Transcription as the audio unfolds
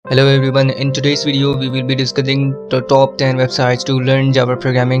Hello everyone, in today's video we will be discussing the top 10 websites to learn Java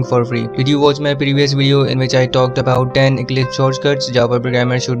programming for free. Did you watch my previous video in which I talked about 10 Eclipse shortcuts Java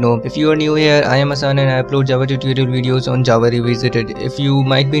programmers should know? If you are new here, I am Hasan and I upload Java tutorial videos on Java Revisited. If you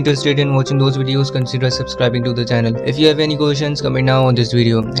might be interested in watching those videos, consider subscribing to the channel. If you have any questions, comment now on this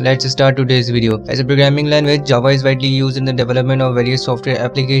video. Let's start today's video. As a programming language, Java is widely used in the development of various software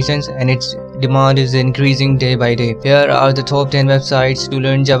applications and its demand is increasing day by day. Here are the top 10 websites to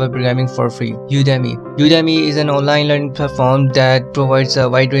learn Java programming for free. Udemy. Udemy is an online learning platform that provides a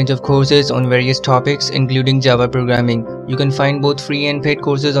wide range of courses on various topics including Java programming. You can find both free and paid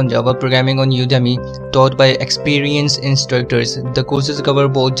courses on Java programming on Udemy taught by experienced instructors. The courses cover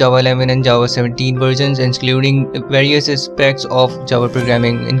both Java 11 and Java 17 versions, including various aspects of Java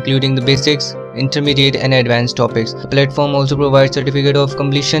programming including the basics, intermediate and advanced topics. The platform also provides certificate of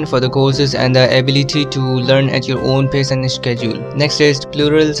completion for the courses and the ability to learn at your own pace and schedule. Next is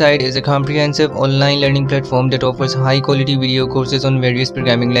Pluralsight is a comprehensive online learning platform that offers high quality video courses on various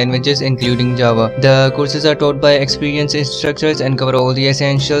programming languages including Java. The courses are taught by experienced instructors and cover all the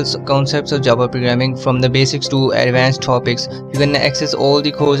essential concepts of Java programming from the basics to advanced topics. You can access all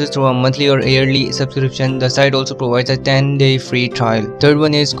the courses through a monthly or yearly subscription. The site also provides a 10-day free trial. Third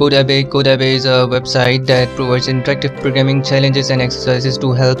one is Codebase. Codebase is a website that provides interactive programming challenges and exercises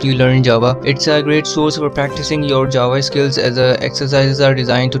to help you learn Java. It's a great source for practicing your Java skills as the exercises are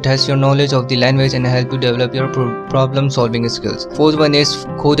designed to test your knowledge of the language and help you develop your problem solving skills. Fourth one is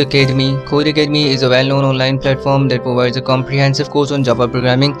Codecademy. Codecademy is a well-known online platform that provides a comprehensive course on Java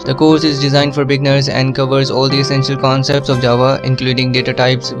programming. The course is designed for beginners and covers all the essential concepts of Java including data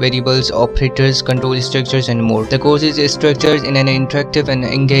types, variables, operators, control structures and more. The course is structured in an interactive and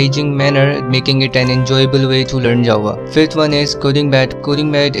engaging manner, making it an enjoyable way to learn Java. Fifth one is CodingBat.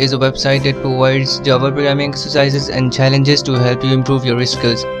 CodingBat is a website that provides Java programming exercises and challenges to help you improve your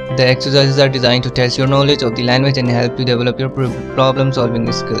skills. The exercises are designed to test your knowledge of the language and help you develop your problem solving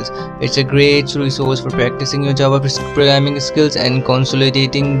skills. It's a great resource for practicing your Java programming skills and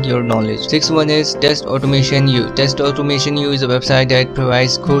consolidating your knowledge. Sixth one is Test Automation U. Test Automation U is a website that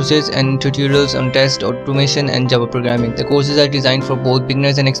provides courses and tutorials on test automation and Java programming. The courses are designed for both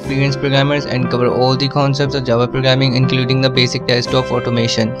beginners and experienced programmers and cover all the concepts of Java programming including the basic test of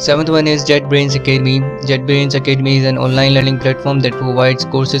automation. Seventh one is JetBrains Academy. JetBrains Academy is an online learning platform that provides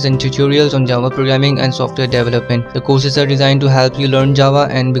courses and tutorials on Java programming and software development. The courses are designed to help you learn Java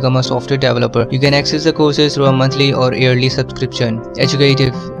and become a software developer. You can access the courses through a monthly or yearly subscription.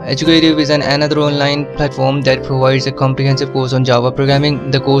 Educative. Educative is another online platform that provides a comprehensive course on Java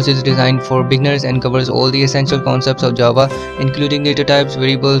programming. The course is designed for beginners and covers all the essential concepts of Java including data types,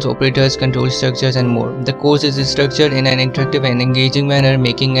 variables, operators, control structures and more. The course is structured in an interactive and engaging manner,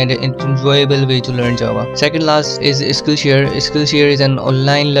 making it an enjoyable way to learn Java. Second last is Skillshare. Skillshare is an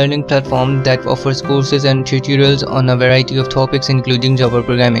online learning platform that offers courses and tutorials on a variety of topics including Java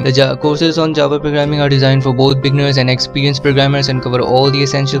programming. The courses on Java programming are designed for both beginners and experienced programmers and cover all the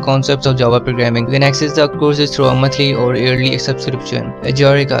essential concepts of Java programming. You can access the courses through a monthly or yearly subscription.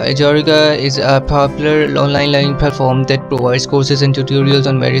 Ajarica. Ajarica is a popular online learning platform that provides courses and tutorials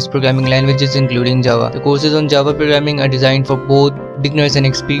on various programming languages including Java. The courses on Java programming are designed for both beginners and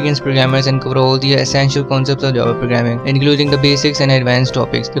experienced programmers and cover all the essential concepts of Java programming, including the basics and advanced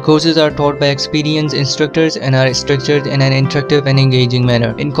topics. The courses are taught by experienced instructors and are structured in an interactive and engaging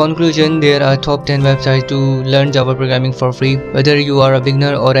manner. In conclusion, there are top 10 websites to learn Java programming for free. Whether you are a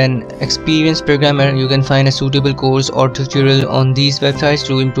beginner or an experienced programmer, you can find a suitable course or tutorial on these websites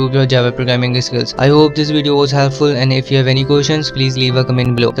to improve your Java programming skills. I hope this video was helpful, and if you have any questions, please leave a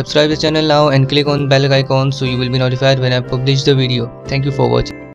comment below. Subscribe to the channel now and click on bell icon so you will be notified when I publish the video. Thank you for watching.